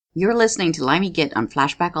You're listening to Limey Git on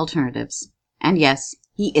Flashback Alternatives. And yes,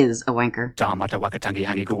 he is a wanker.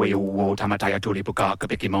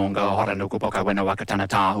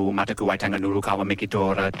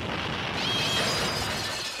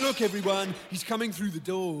 Look, everyone, he's coming through the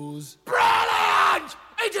doors. Brilliant!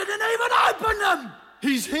 He didn't even open them!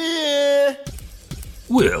 He's here!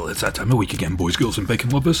 Well, it's that time of week again, boys, girls and bacon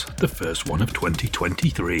lovers. The first one of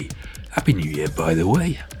 2023. Happy New Year, by the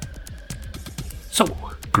way. So,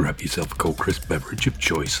 grab yourself a cold crisp beverage of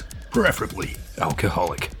choice, preferably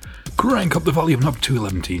alcoholic. Crank up the volume knob to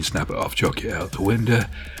 11, snap it off, chuck it out the window,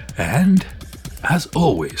 and, as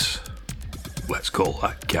always, let's call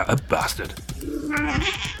that cat a bastard.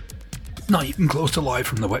 Not even close to live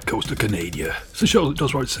from the wet coast of Canada, so show that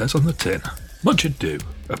does what it says on the tin. Much ado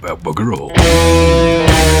about bugger all.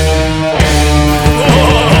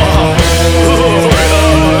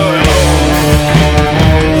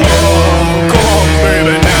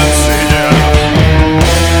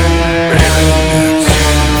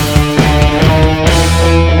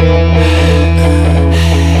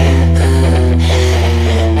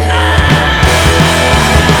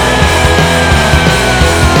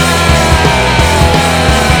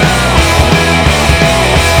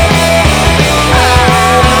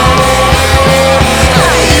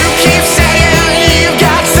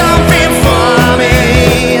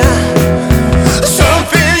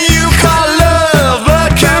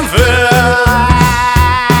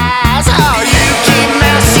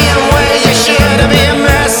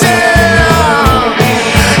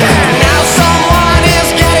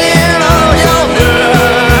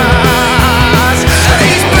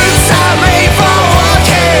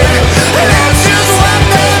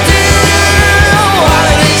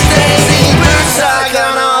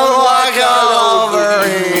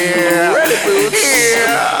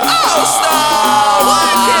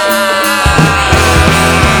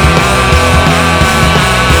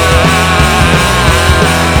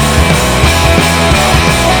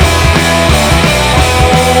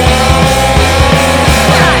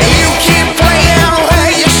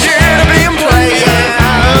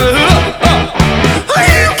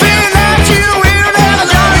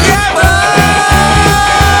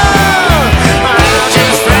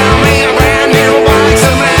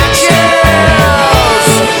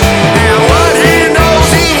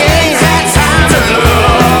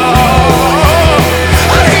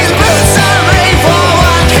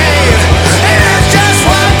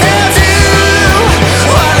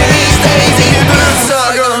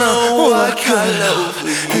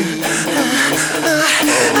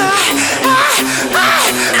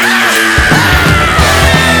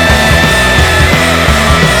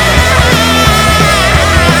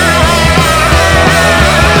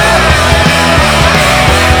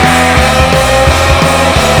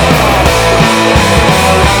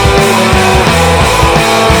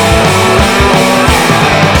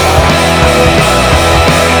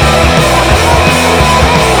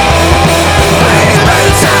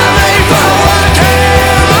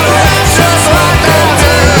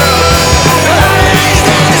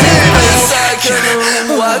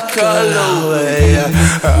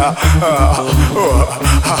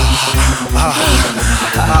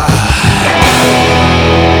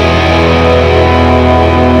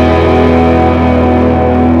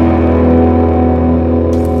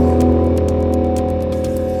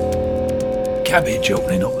 Cabbage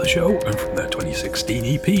opening up the show, and from their 2016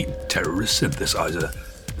 EP, Terrorist Synthesizer.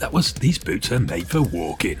 That was These Boots Are Made For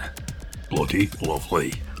Walking. Bloody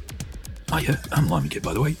lovely. Hiya, I'm Limey Git,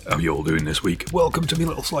 by the way. How you all doing this week? Welcome to me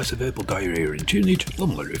little slice of herbal diarrhea and tunage,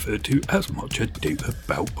 normally referred to as Much Ado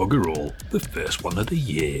About Bugger All, the first one of the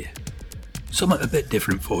year. Something a bit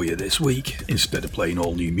different for you this week. Instead of playing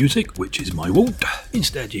all new music, which is my wont,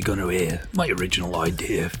 instead you're going to hear my original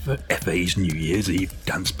idea for FA's New Year's Eve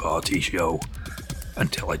dance party show.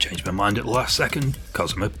 Until I changed my mind at the last second,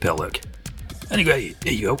 cause I'm a pillock. Anyway,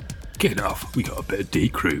 here you go. Kicking off, we got a bit of D.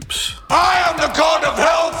 Krupps. I am the god of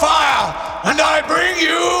hellfire, and I bring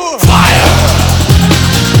you fire.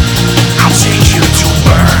 I'll take you to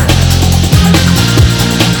burn.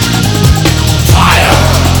 Fire.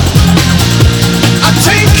 I'll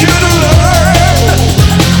take you to learn.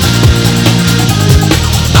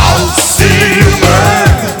 I'll see you burn.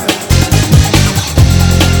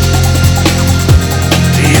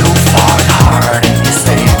 You fought hard and you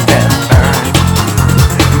saved and earned,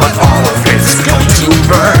 but all of it's going to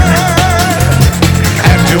burn.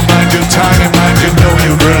 And to my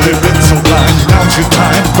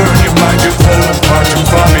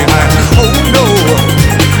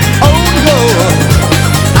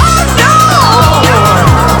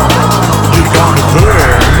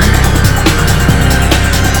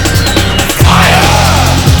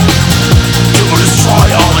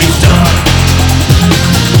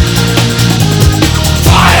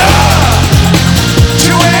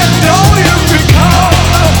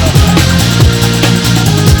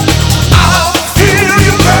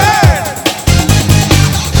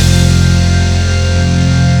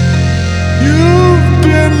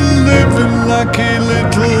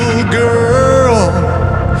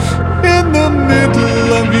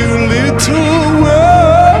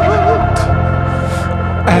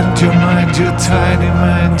your mind, your tiny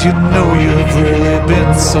mind. You know you've really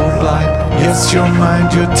been so blind. Yes, your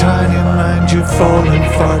mind, your tiny mind. You've fallen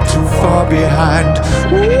far too far behind.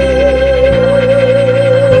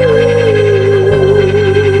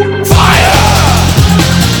 Fire!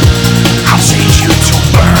 I'll take you to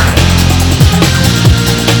burn.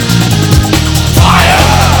 Fire!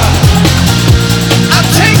 I'll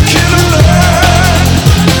take you to learn.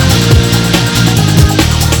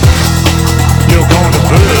 You're gonna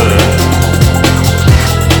burn.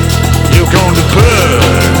 You're going to burn.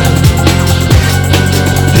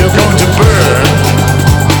 You're going to burn.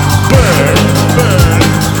 Burn, burn,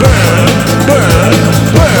 burn, burn,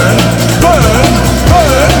 burn,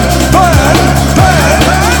 burn, burn,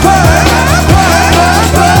 burn, burn,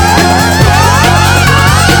 burn,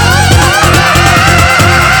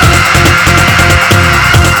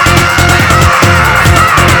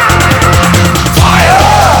 Fire!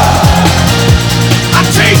 I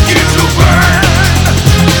take you to burn.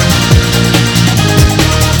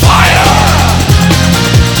 Fire!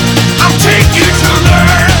 I'll take you to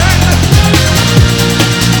learn.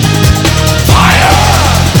 Fire!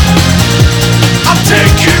 I'll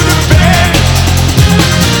take you to bed.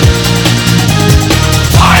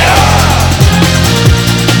 Fire!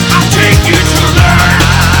 I'll take you to learn.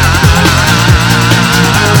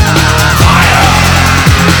 Fire!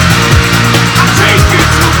 I'll take you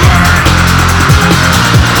to burn.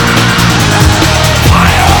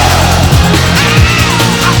 Fire!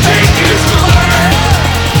 I'll take you to learn.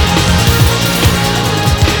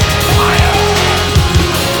 Fire!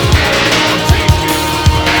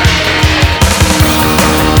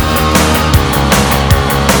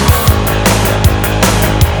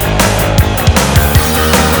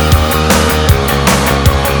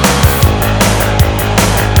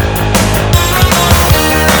 I'll take you.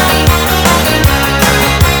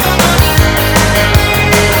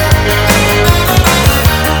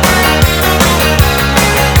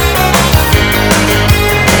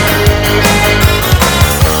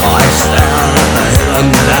 I stare at the hidden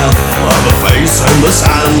depth of a face in the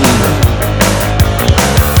sand.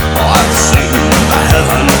 I've seen the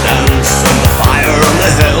heaven dance and the fire on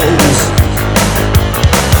the hills.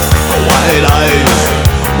 White eyes,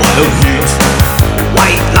 wild heat,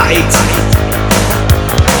 white light.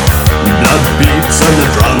 Blood beats and the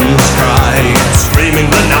drums cry, screaming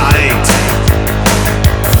the night.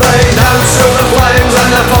 They dance through the flames and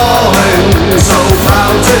they're falling, so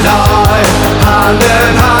proud to die. Hand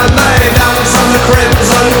in hand they dance on the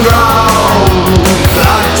crimson ground.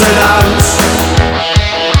 Glad to dance.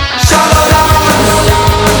 Shadow dance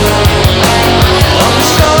on the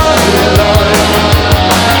starry line.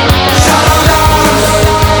 Shadow dance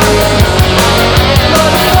by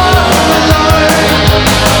the firelight.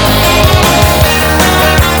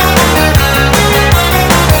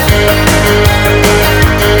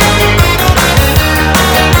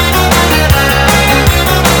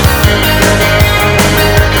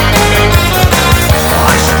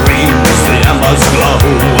 I scream as the embers glow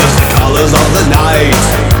as the colors of the night.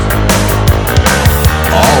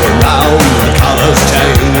 All around the colors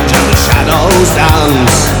change and the shadows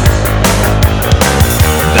dance.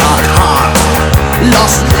 Dark heart,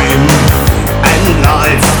 lost dream and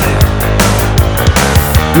life.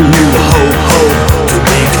 New hope to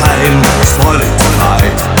be claimed, spoiling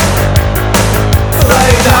tonight. They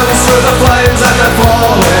dance through the flames and they're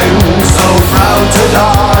falling, so proud to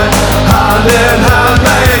die. Hand in hand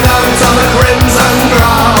they dance on the crimson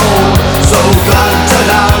ground, so glad to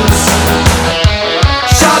dance.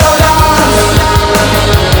 Shadow dance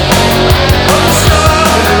on the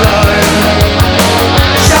starry line.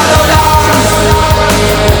 Shadow dance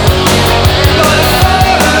by the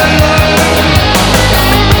firelight.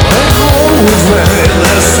 It holds me,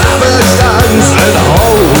 the savage dance, it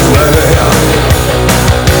holds me.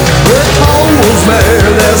 It holds me,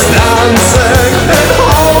 this dancing, it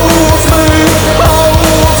holds me,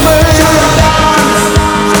 holds me. Shadow dance.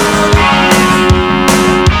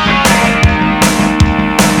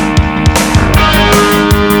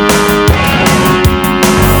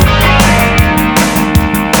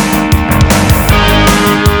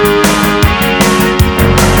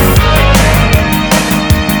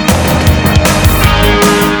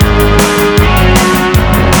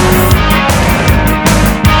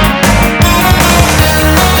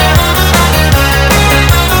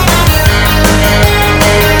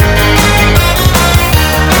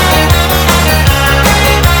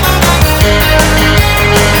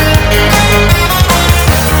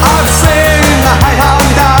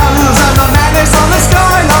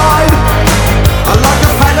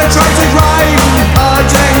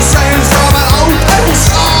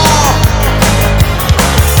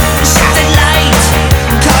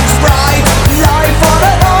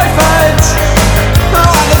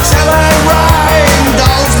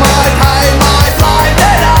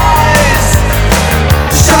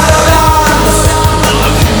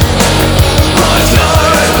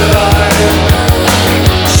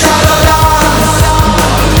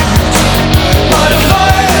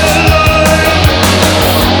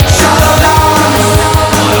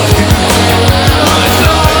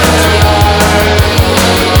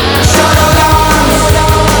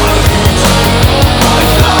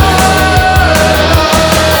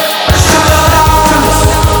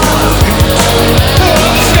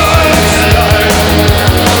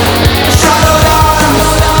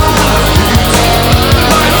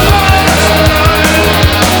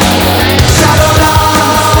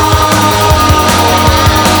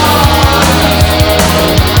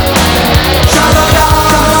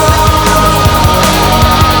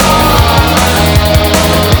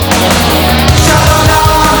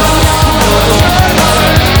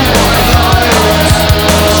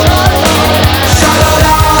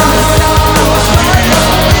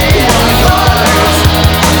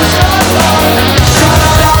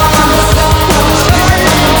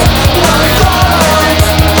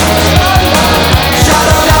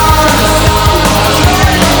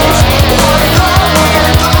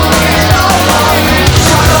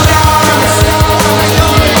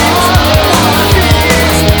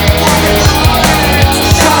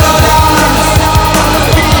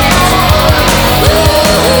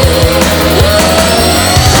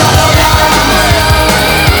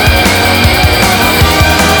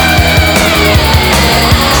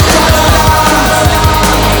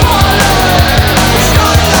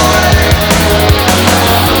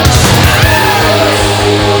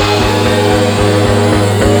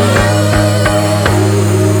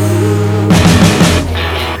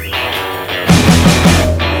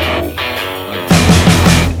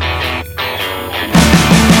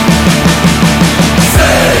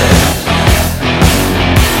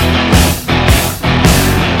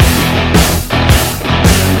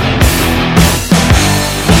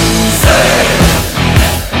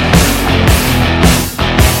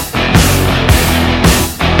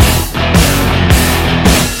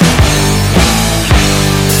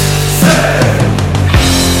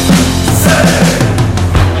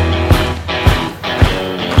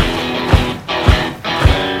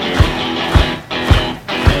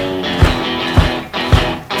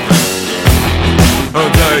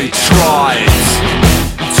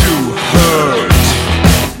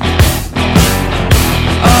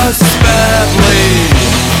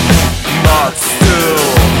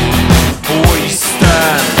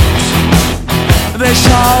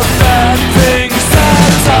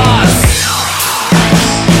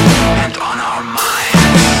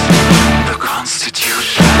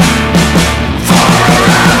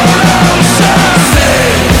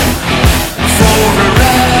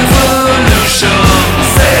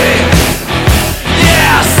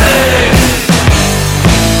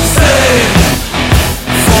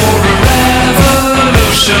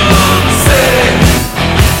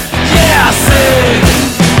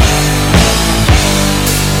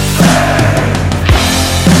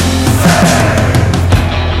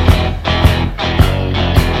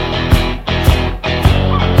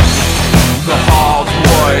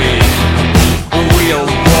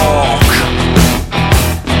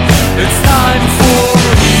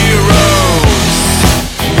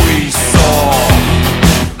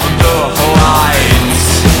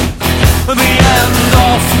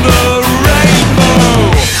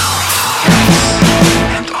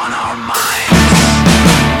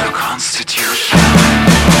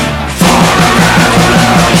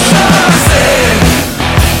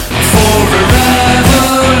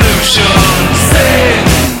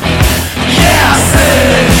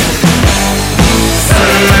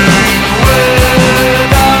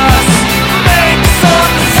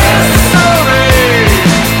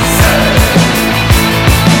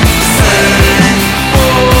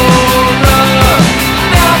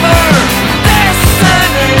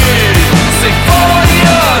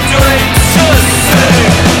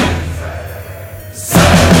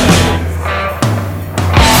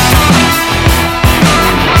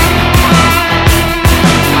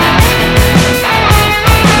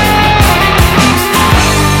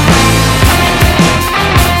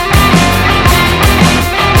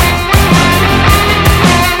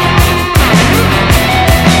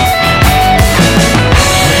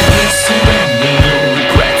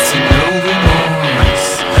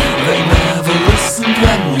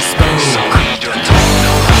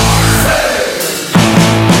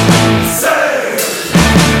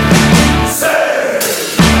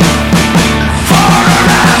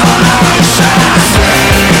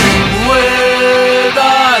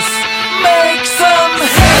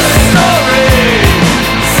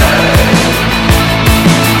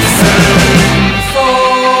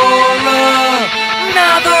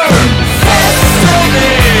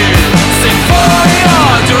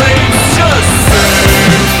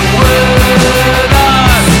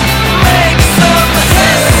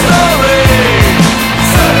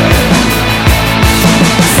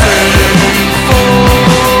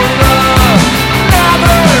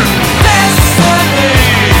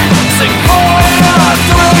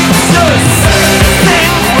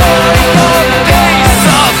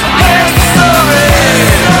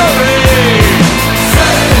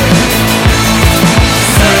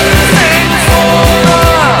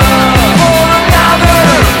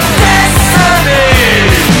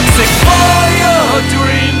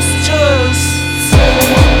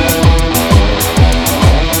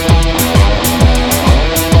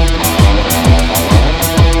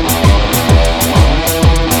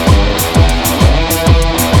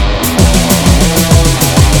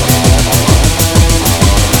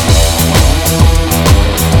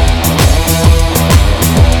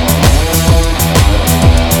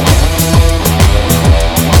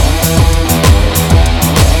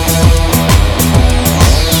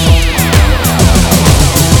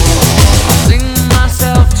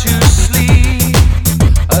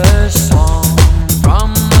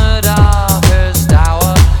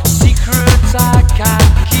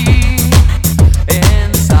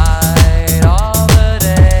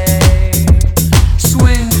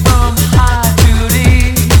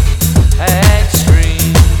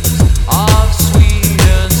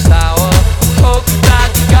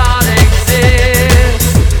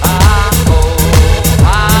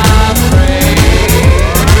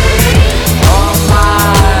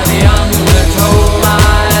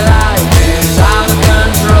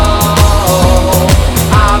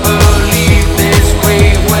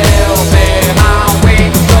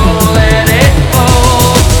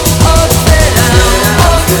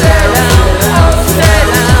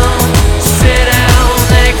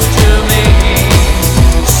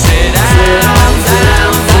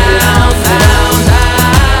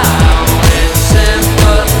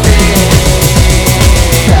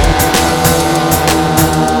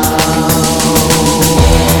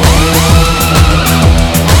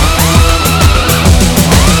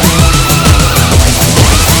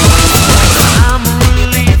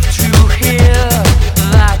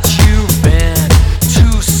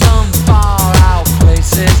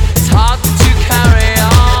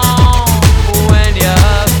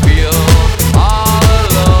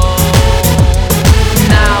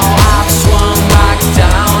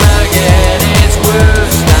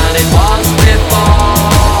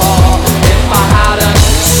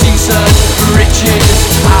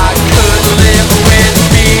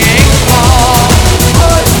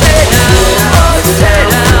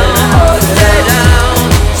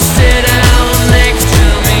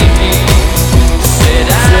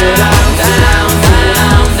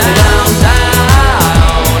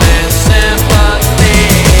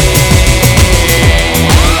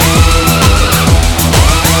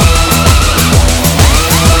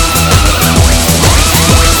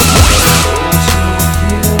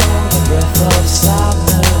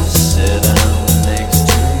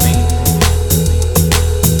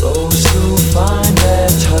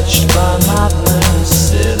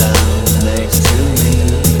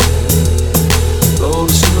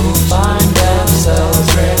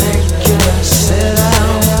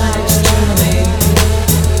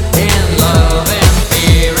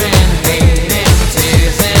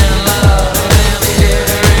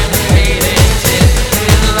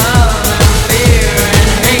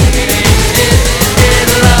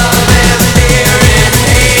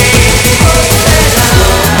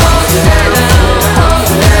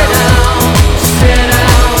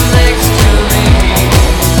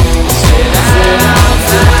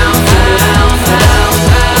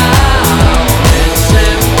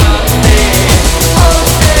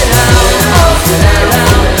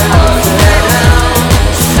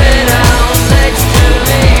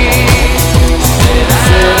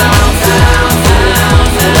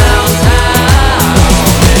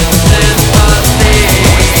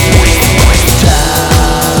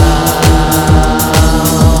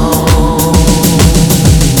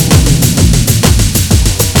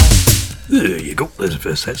 There you go, there's the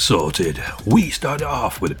first set sorted. We started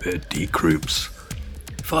off with a bit of Krupps.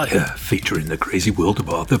 Fire, featuring The Crazy World of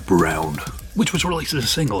Arthur Brown, which was released as a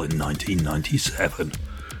single in 1997.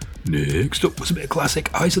 Next up was a bit of classic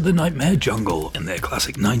Eyes of the Nightmare Jungle and their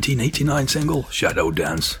classic 1989 single, Shadow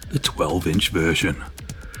Dance, the 12-inch version.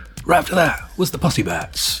 Right after that was the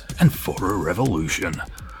Pussybats and For a Revolution.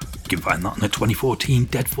 You can find that on the 2014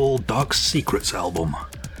 Deadfall Dark Secrets album.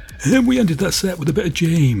 And we ended that set with a bit of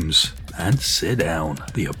James and Sit Down,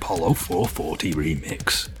 the Apollo 440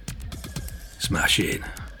 remix. Smash it.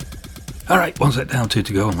 Alright, one set down, two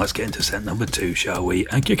to go, and let's get into set number 2, shall we?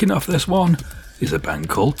 And kicking off this one is a band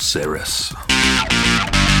called Cirrus.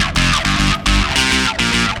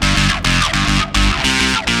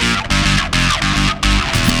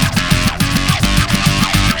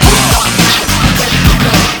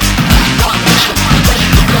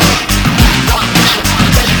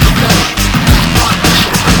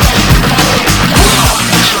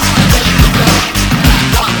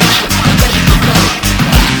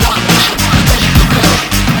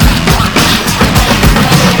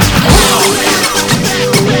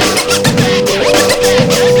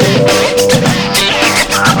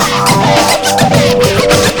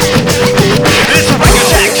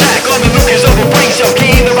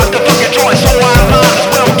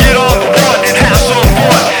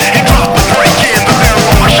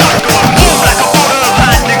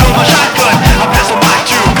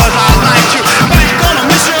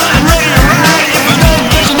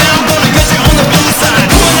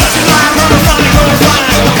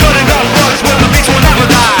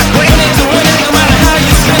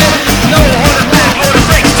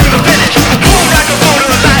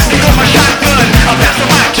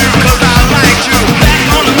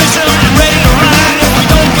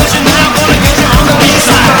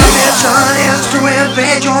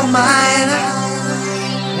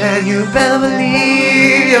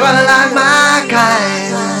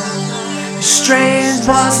 Strange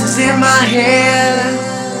voices in my head,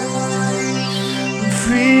 I'm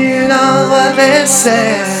free of what they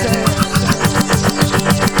said.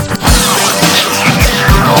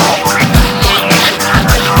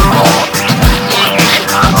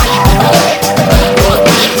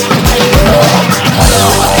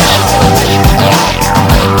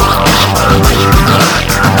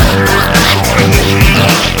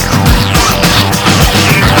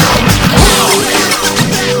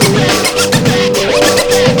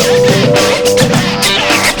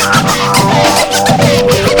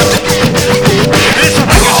 It's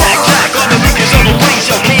a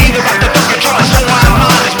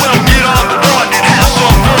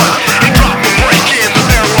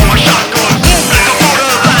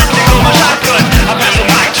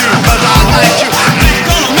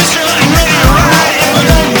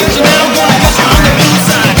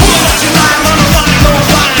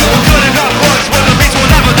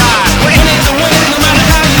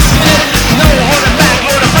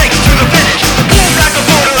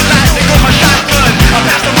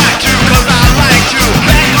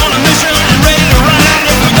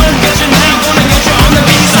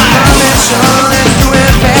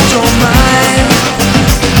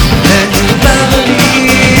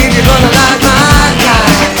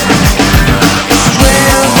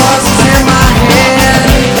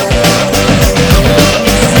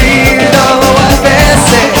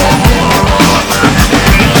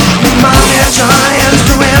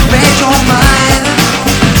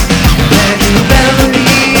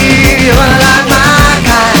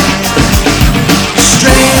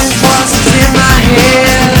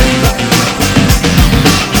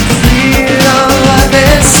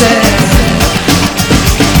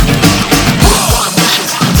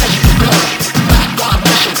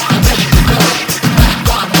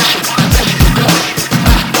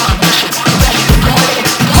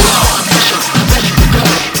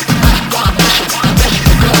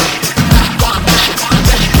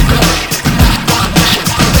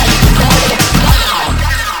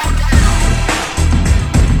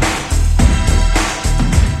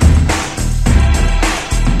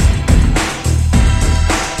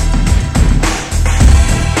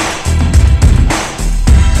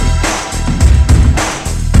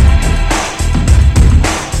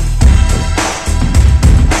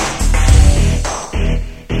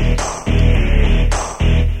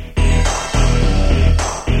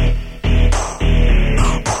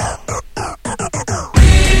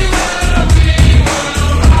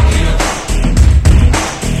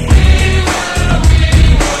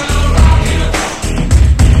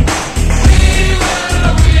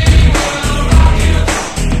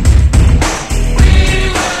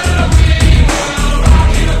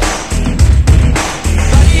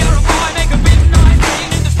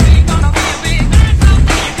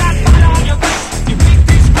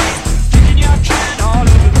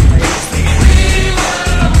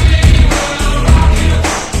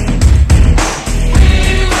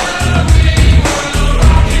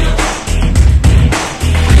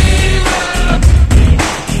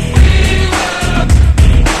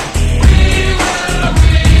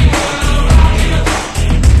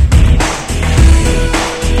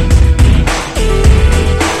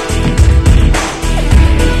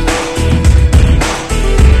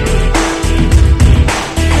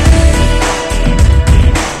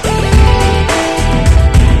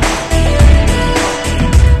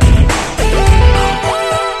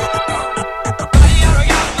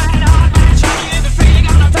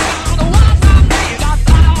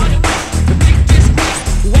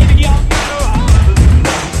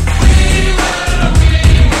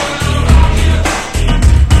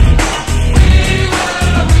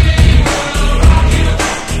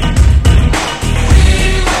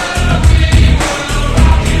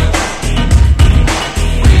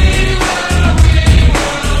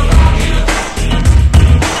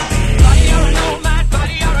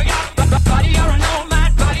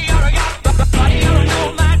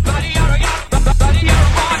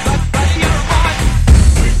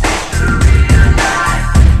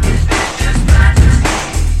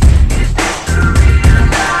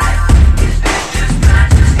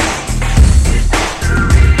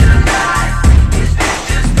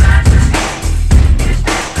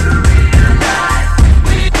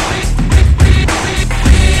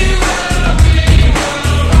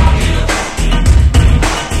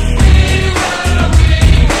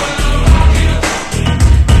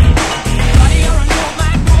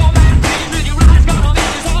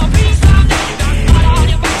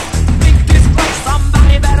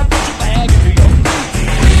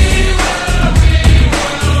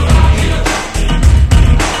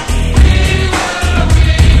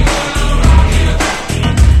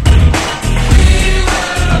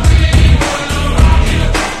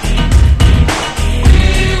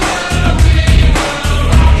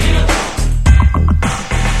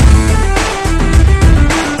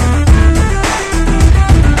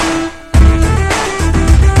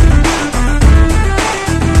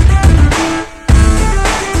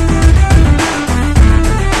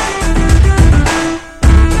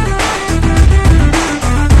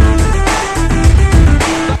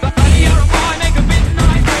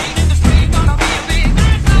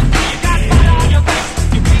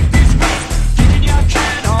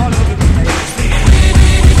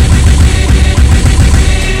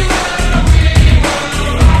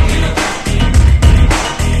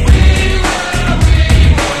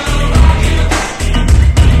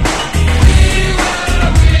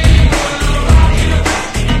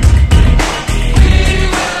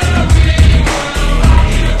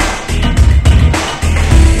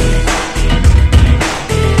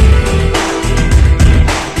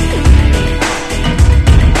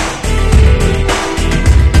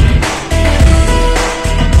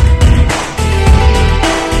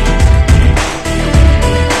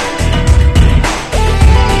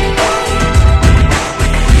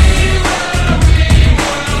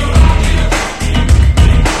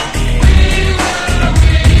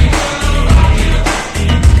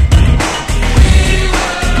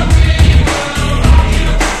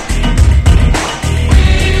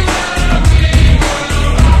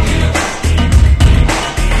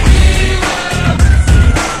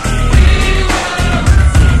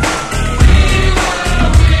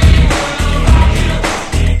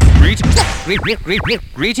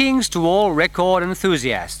Greetings to all record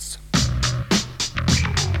enthusiasts.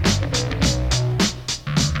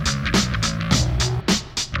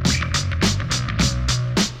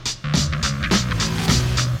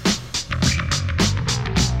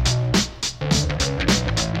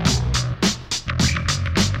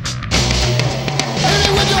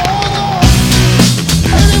 Hey,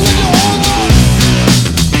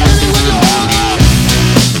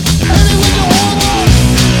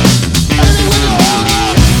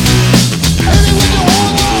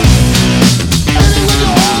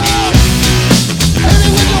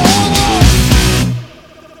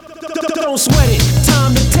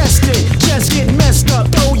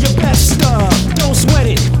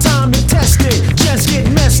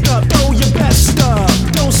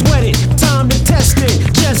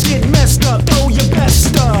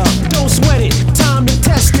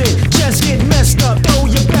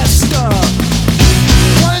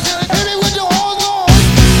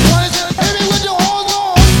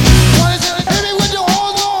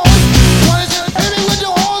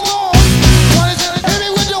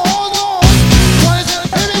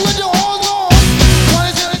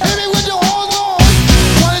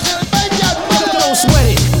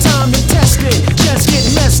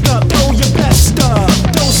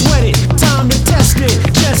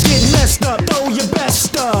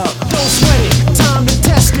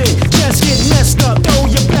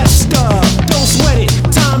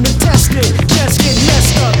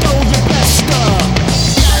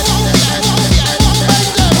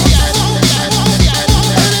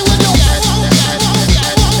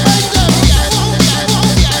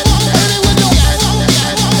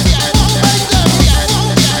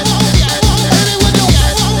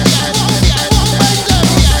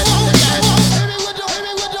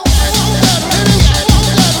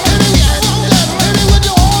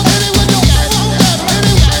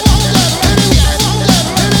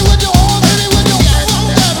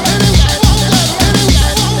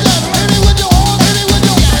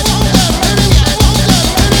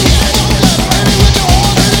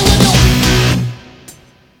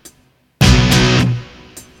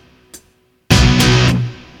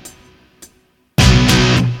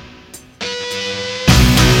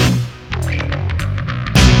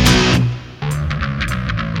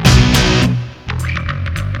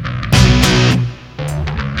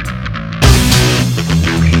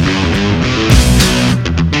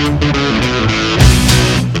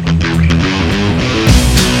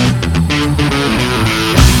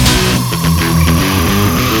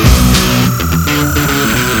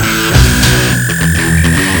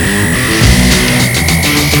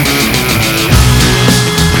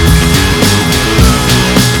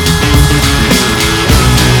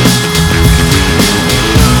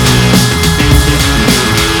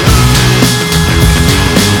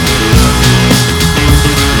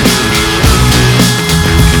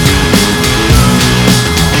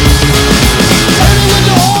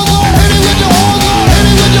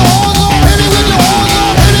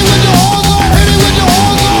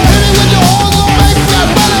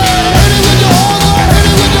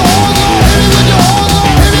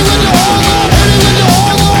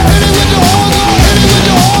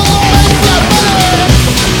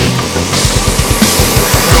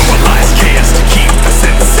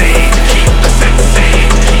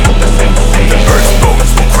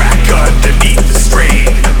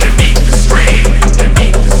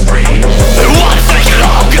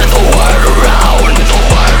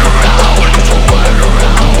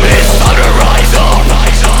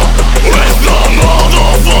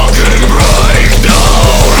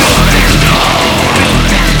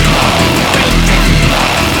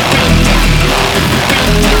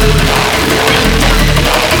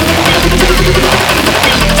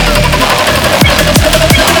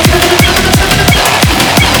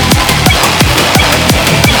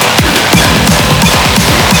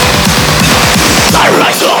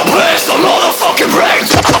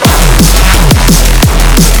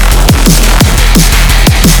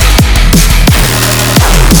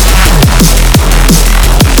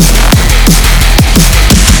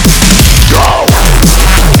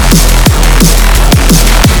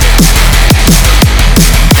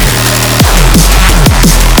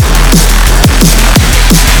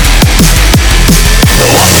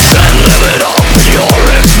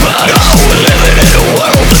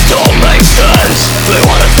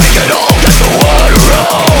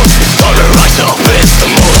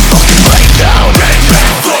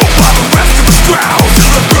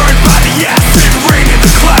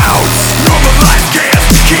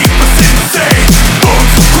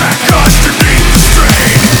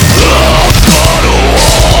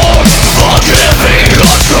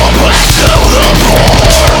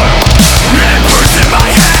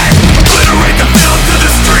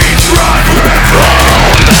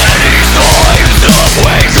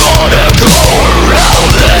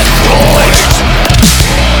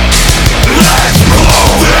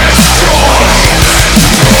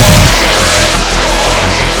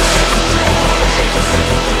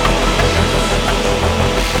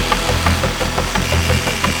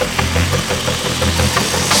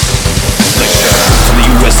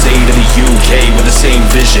 UK with the same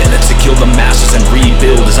vision, to kill the masses and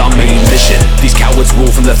rebuild is our main mission. These cowards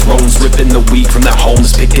rule from their thrones, ripping the weak from their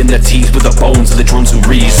homes, picking their teeth with the bones of the drones who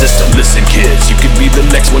resist them. Listen kids, you could be the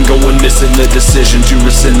next one going missing. The decision to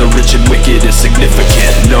rescind the rich and wicked is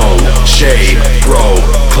significant. No shame,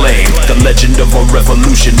 proclaim the legend of a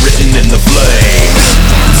revolution written in the flames.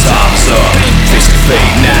 Time's up, face the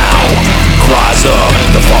fate now. Cries up,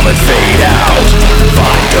 the fallen fade out.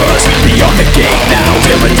 Find us beyond the gate now,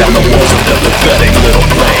 tearing down the walls of the pathetic little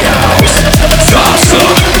playhouse. Time's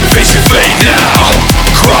up, face your fate now.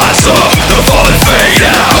 Cries up, the fallen fade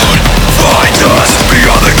out. Find us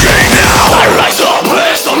beyond the gate now. I rise up,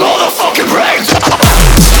 blast on all the fucking brains.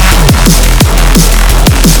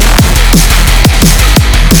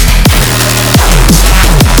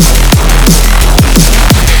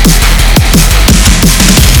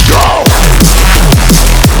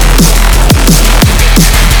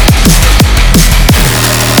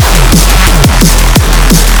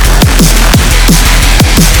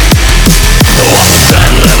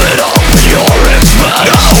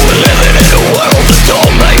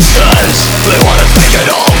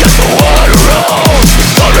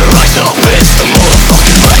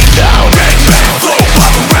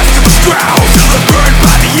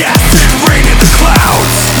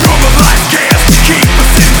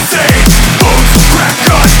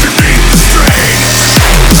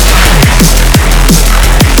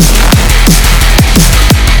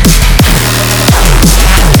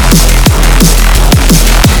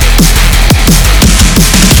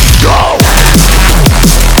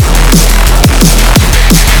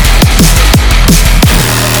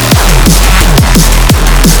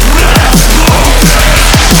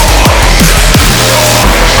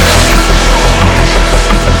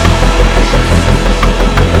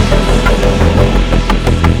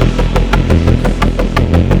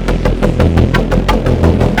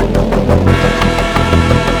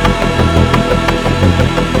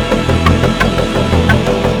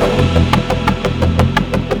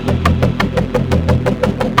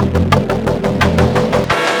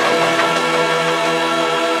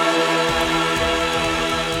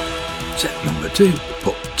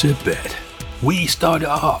 Put to bed. We started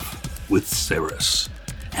off with Cirrus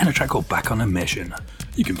and a track called Back on a Mission.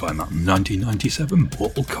 You can find that 1997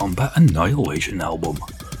 Mortal Kombat Annihilation album.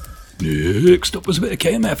 Next up was a bit of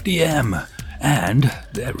KMFDM and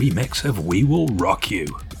their remix of We Will Rock You.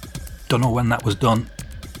 Don't know when that was done,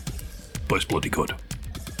 but it's bloody good.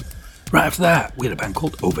 Right after that, we had a band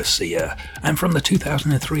called Overseer, and from the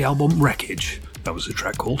 2003 album Wreckage, that was a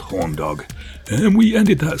track called Horndog. And we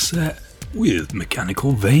ended that set with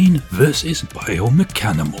Mechanical Vein versus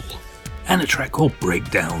Biomechanimal, and a track called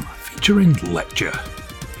Breakdown featuring Lecture,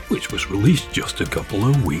 which was released just a couple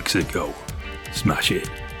of weeks ago. Smash it.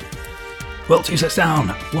 Well, 2 sets down,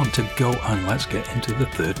 1 to go, and let's get into the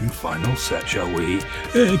third and final set, shall we?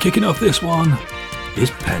 Kicking off this one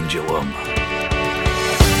is Pendulum.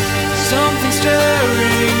 Something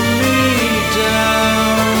staring me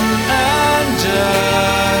down, and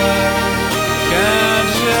I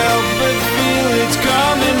can't help but feel it's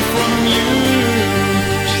coming from you.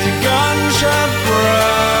 She's a gunshot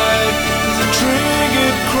bride, the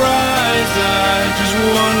triggered cries. I just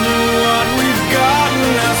wonder what we've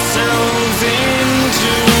gotten ourselves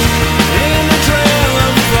into. In the trail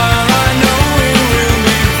of fire, I know we will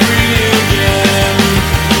be free again.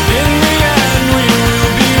 In the end, we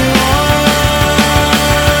will be one.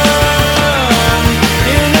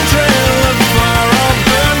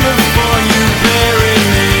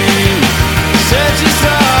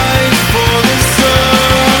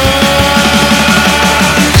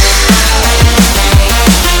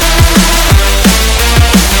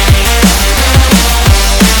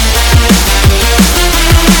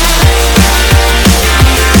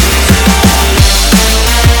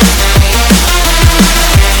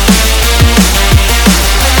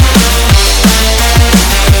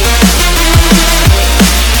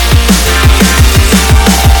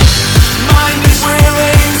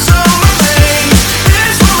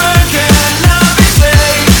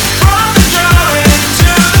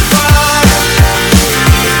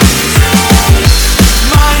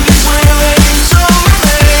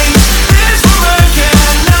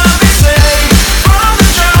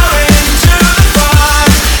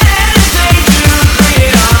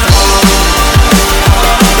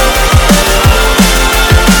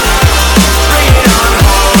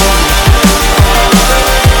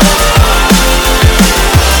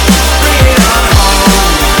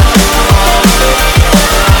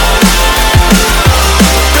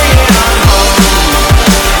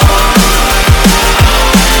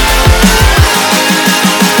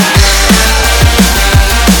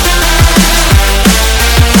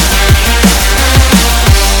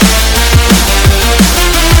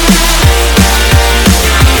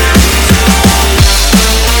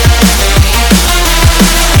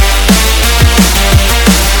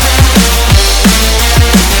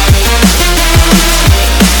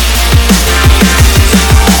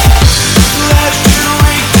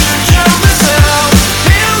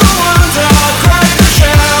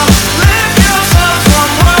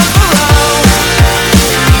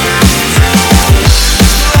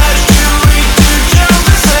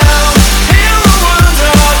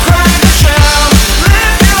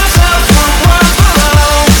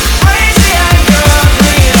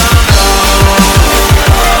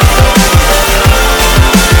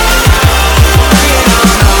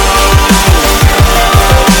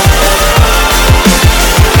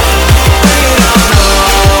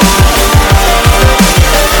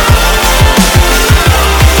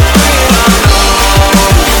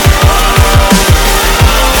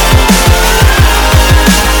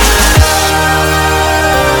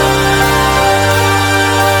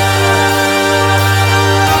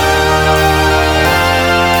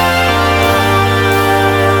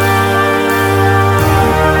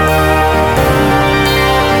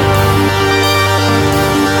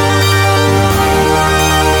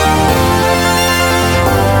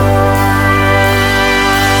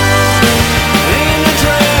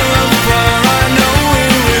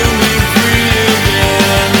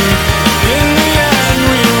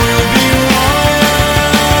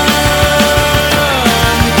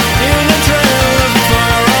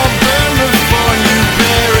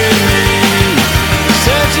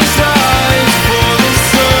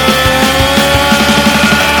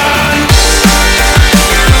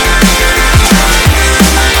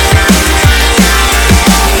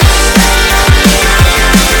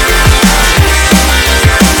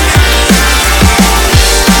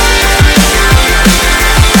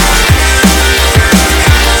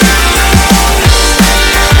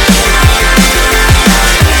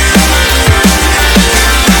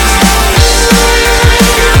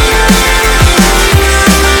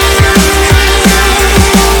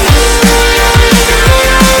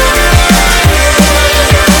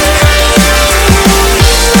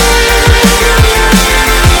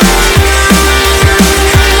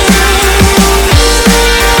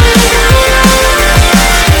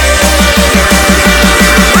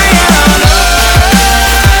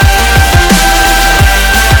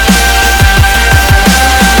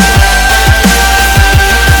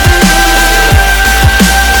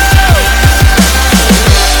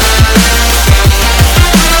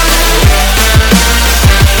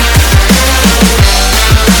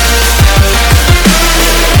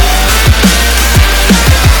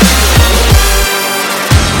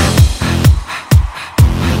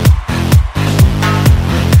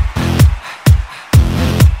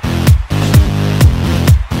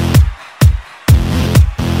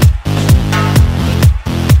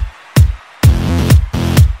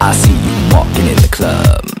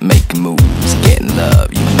 moves, getting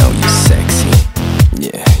love, you know you're sexy.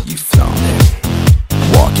 Yeah, you flaunt it.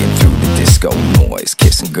 Walking through the disco noise,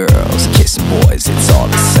 kissing girls, kissing boys, it's all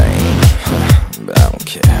the same. But I don't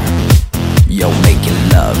care. Yo, making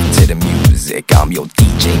love to the music, I'm your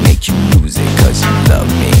DJ, make you lose it, cause you love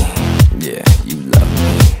me. Yeah, you love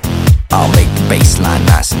me. I'll make the bass line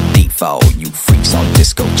nice and deep for all you freaks on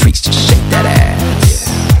disco treats. Just shake that ass.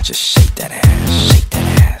 Yeah, just shake that ass. Shake that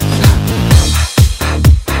ass.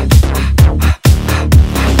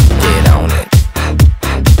 Get on it.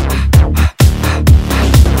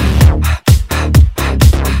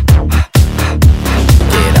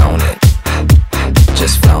 Get on it.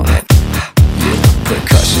 Just flaunt it. Yeah,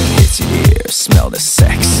 percussion hits your ear. Smell the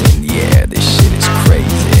sex in the air. This shit is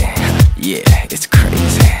crazy. Yeah, it's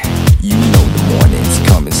crazy. You know the morning's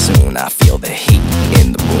coming soon. I feel the heat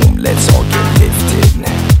in the room. Let's all get lifted.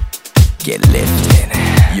 Get lifted.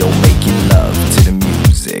 Yo, making love to the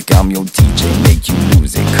music. I'm your DJ, make you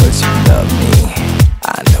lose it, cause you love me.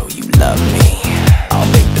 I know you love me. I'll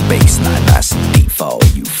make the bass line nice and deep for all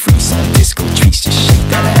you freaks on disco treats. Just shake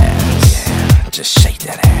that ass. Yeah, just shake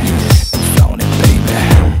that ass. And flaunt it, baby.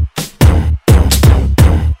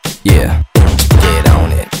 Yeah, get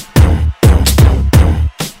on it.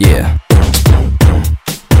 Yeah.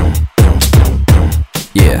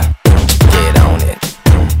 Yeah, get on it.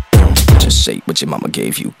 Just shake what your mama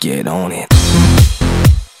gave you, get on it.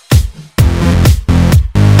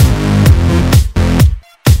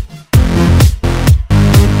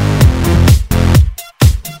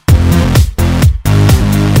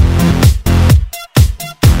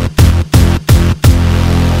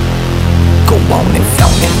 Go on and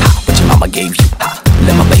flaunt it, ha, what your mama gave you, ha.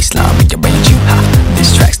 Let my bassline rearrange you, ha.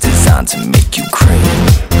 This track's designed to make you cream.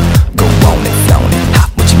 Go on and flaunt it, ha,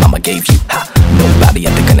 what your mama gave you, ha. Nobody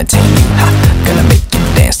out there gonna tame you, ha. Gonna make you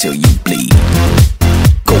dance till you bleed.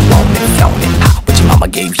 Go on and flaunt it, ha, what your mama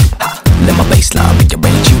gave you, ha. Let my bassline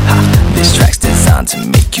rearrange you, ha. This track's designed to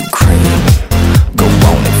make you cream. Go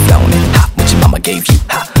on and flaunt it, ha, what your mama gave you,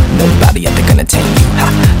 ha. Nobody out there gonna tame you, ha.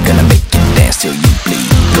 Gonna make you dance till you bleed.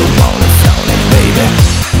 Go on and flaunt it, baby.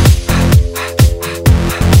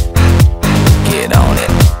 Get on it,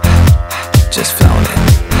 just flaunt it.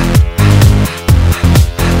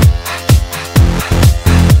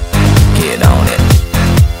 Get on it,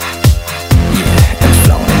 yeah, and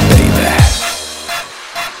flaunt it, baby.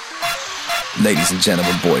 Ladies and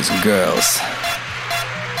gentlemen, boys and girls,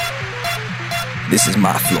 this is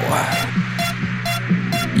my floor.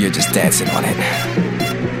 You're just dancing on it.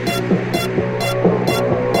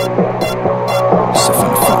 So from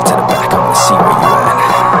the front to the back, I wanna see where you at.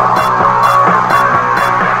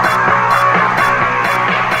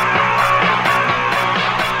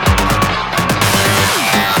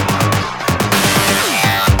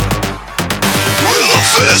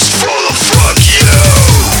 Fistful, fuck you.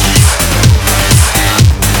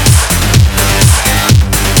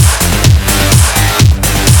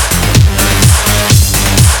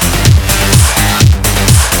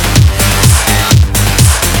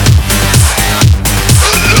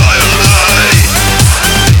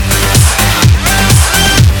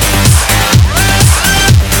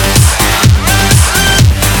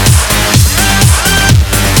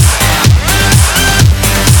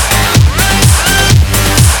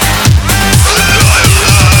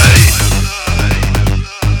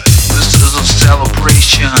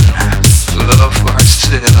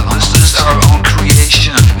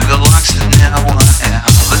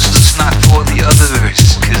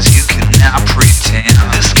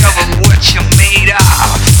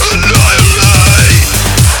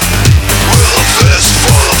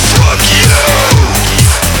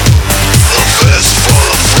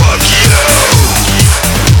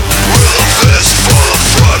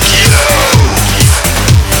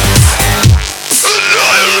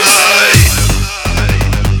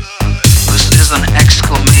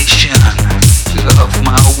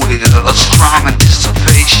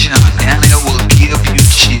 And it will give you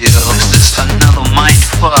chills. This is another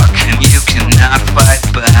mindfuck, and you can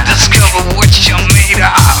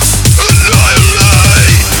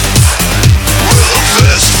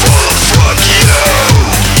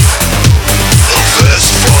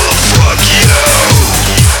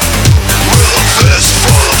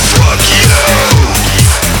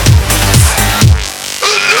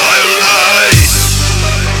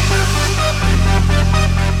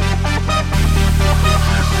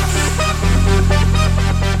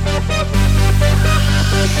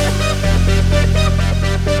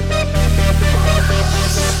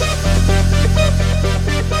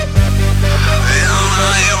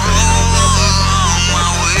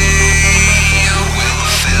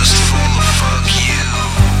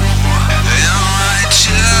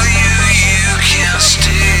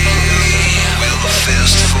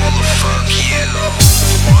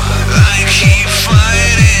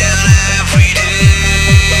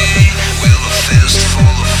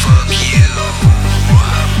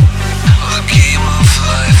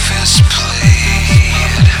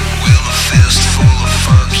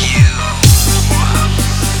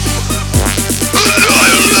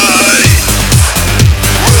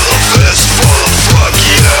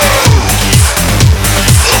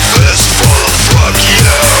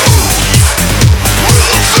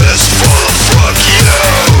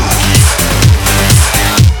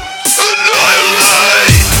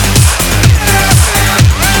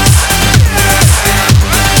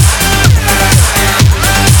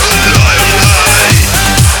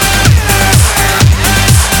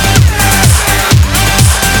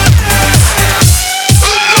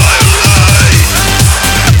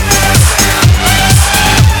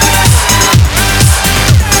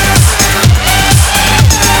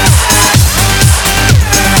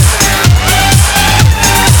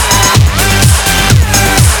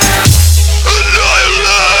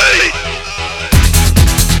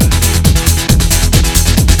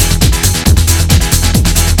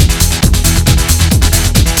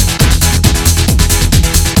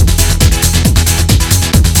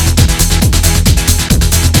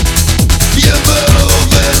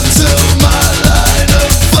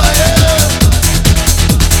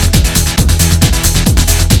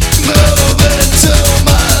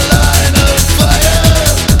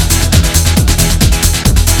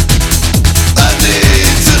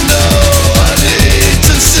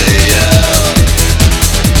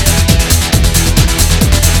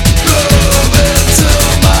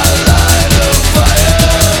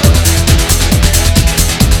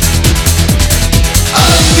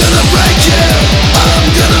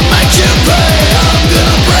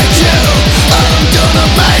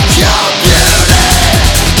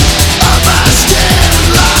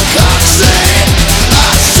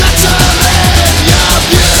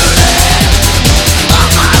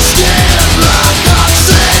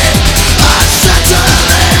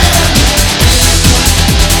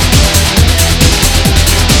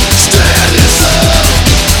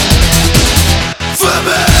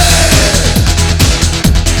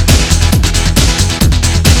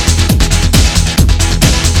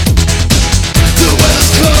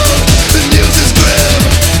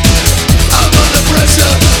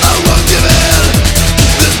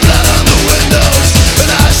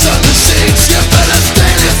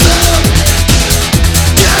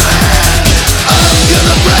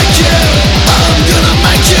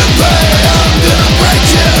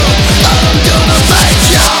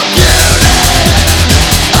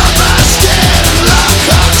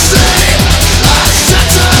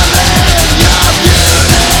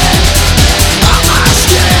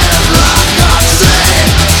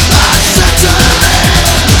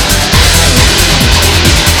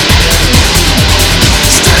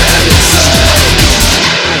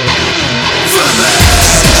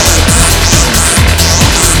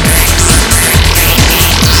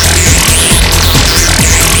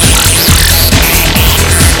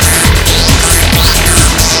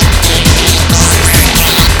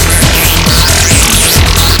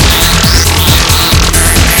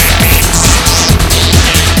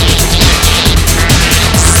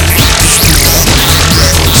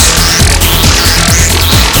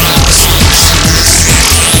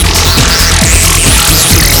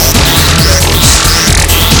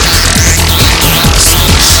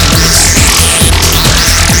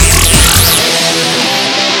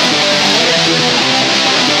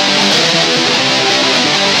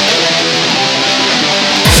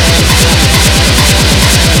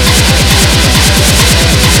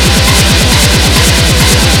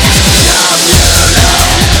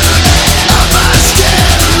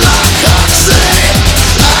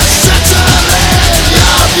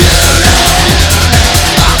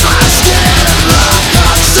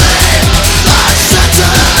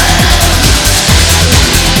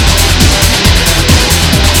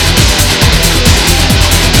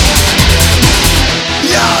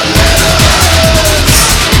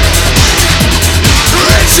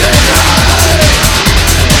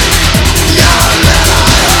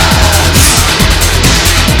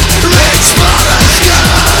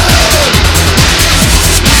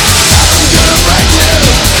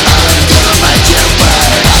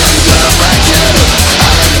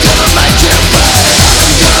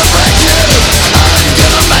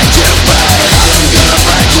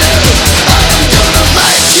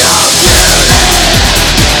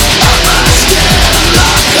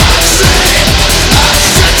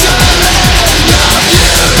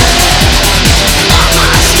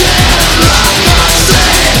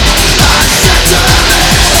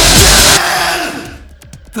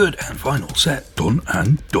third and final set done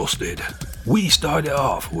and dusted. We started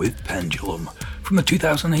off with Pendulum from the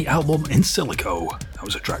 2008 album In Silico. That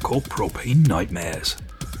was a track called Propane Nightmares.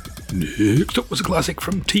 Next up was a classic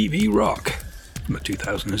from TV Rock from the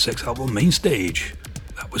 2006 album Main Stage.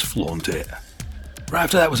 That was Flaunt It. Right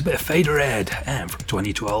after that was a bit of Faderhead, and from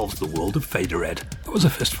 2012's The World of Faderhead. That was a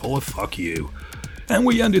Fistful of Fuck You. And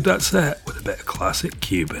we ended that set with a bit of classic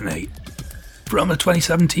Cubanate. From the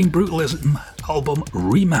 2017 Brutalism album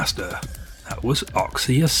Remaster, that was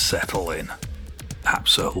Oxyacetylene.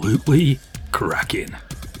 Absolutely cracking.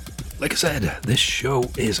 Like I said, this show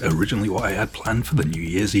is originally what I had planned for the New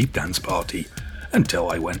Year's Eve dance party, until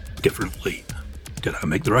I went differently. Did I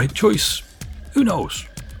make the right choice? Who knows?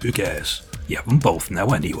 Who cares? You have them both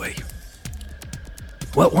now anyway.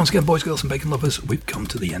 Well, once again, boys, girls and bacon lovers, we've come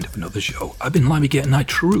to the end of another show. I've been Limey Git, and I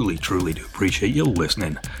truly do appreciate you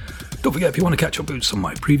listening. Don't forget, if you want to catch up with some of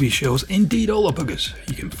my previous shows, indeed all the buggers,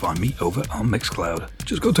 you can find me over on Mixcloud.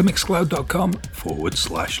 Just go to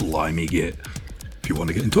mixcloud.com/LimeyGit. If you want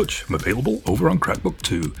to get in touch, I'm available over on Crackbook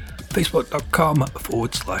too,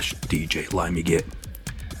 facebook.com/DJ LimeyGit.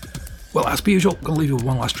 Well, as per usual, I'm going to leave you with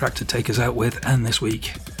one last track to take us out with, and this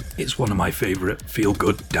week, it's one of my favourite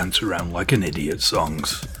feel-good, dance around like an idiot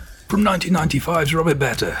songs. From 1995's Robert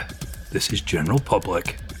Better, this is General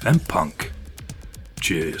Public and Punk.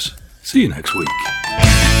 Cheers. See you next week.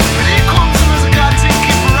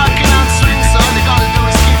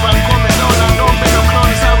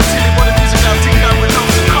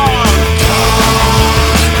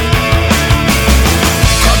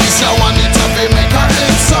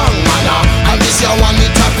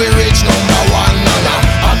 Reach number one,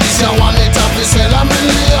 nana. And this year one it up to sell $1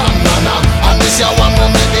 million, nana. And this year one will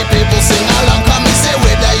make the people sing along. Come and say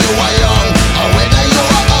whether you are young or whether you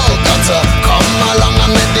are old, got to come along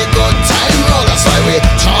and make the good time roll. That's why we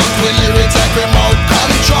chant with lyrics like remote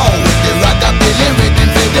control, with the rockabilly rhythm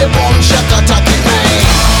for the boom shot attacking me.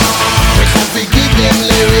 We come to give them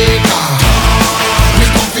lyric, we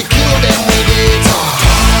come to kill them with it.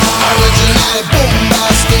 Original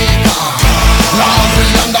bombastic. Love we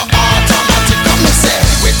under automatic, come me say.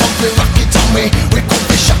 We come to rock it and we come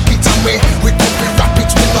to shock it and we come to rap it.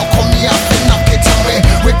 We no come here to knock it and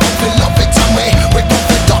we come to love it and we come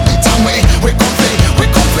to dub it and we come to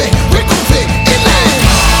in it.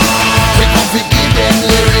 We come to give them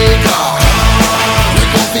lyric, we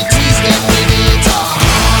come to tease them with it.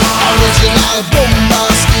 Original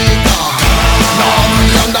bombastic. Love we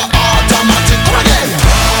under automatic, come again.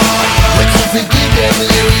 We come to give them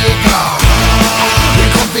lyric.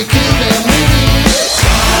 We kill them with it.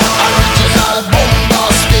 Original bomba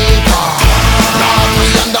speaker. Now we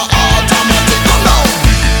under automatic. Come down.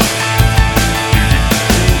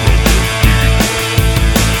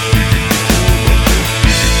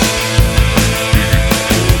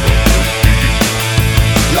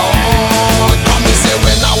 Lord, come me say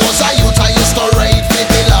when I was a youth I used to ride with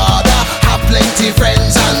the Lord. Have plenty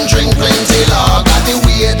friends and drink plenty lager. The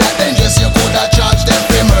way that then just you could have charged them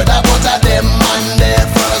for murder, but a them man there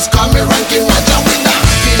come me ranking right down with that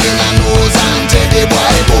feeling a nose and teddy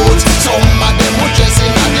boy boots. Some of them would dress in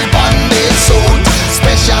a the bandit suit.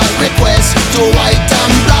 Special request to white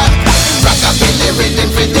and black. Rockabilly rhythm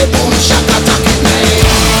for the boom shot attacking me.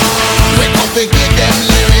 We come to give them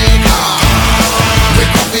lyric, we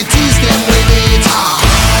come to tease them with it.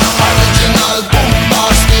 Original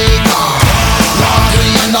bombastic. Love we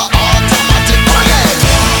under automatic again.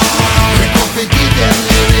 We come to give them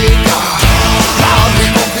lyric. We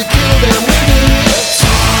come to kill them with it.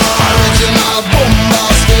 Original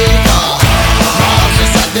bombastic. Love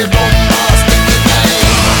is at the bombastic again.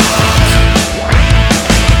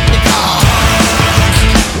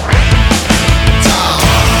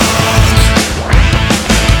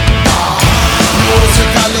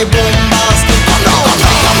 Musically bombastic.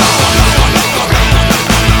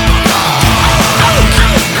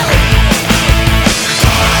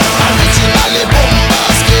 Originally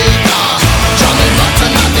bombastic. Johnny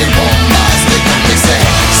Rotten and the bombastic, and me say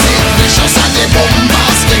Sid Vicious and the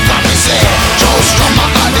bombastic, and me say Joe Strummer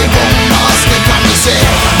and the bombastic, and me say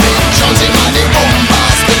Big Jonesy and the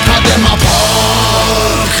bombastic, and them a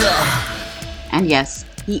punk. And yes,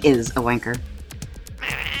 he is a wanker.